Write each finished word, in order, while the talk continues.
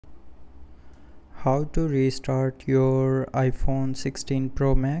How to restart your iPhone 16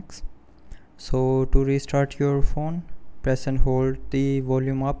 Pro Max. So to restart your phone, press and hold the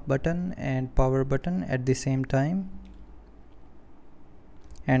volume up button and power button at the same time,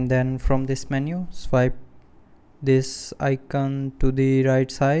 and then from this menu swipe this icon to the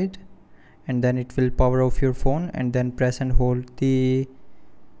right side, and then it will power off your phone, and then press and hold the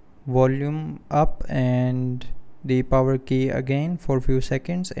volume up and the power key again for few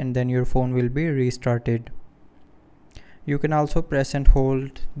seconds, and then your phone will be restarted. You can also press and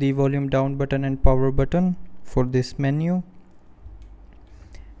hold the volume down button and power button for this menu,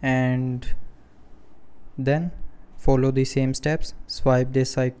 and then follow the same steps. Swipe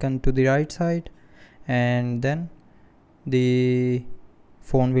this icon to the right side, and then the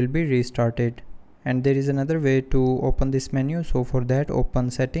phone will be restarted. And there is another way to open this menu. So for that,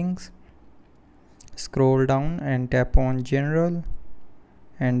 open settings, scroll down and tap on general,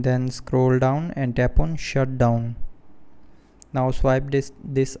 and then scroll down and tap on shutdown. Now swipe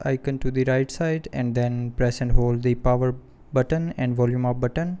this icon to the right side, and then press and hold the power button and volume up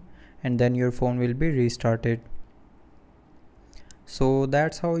button, and then your phone will be restarted. So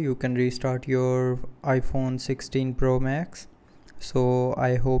that's how you can restart your iPhone 16 Pro Max. So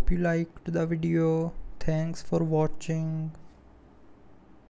I hope you liked the video. Thanks for watching.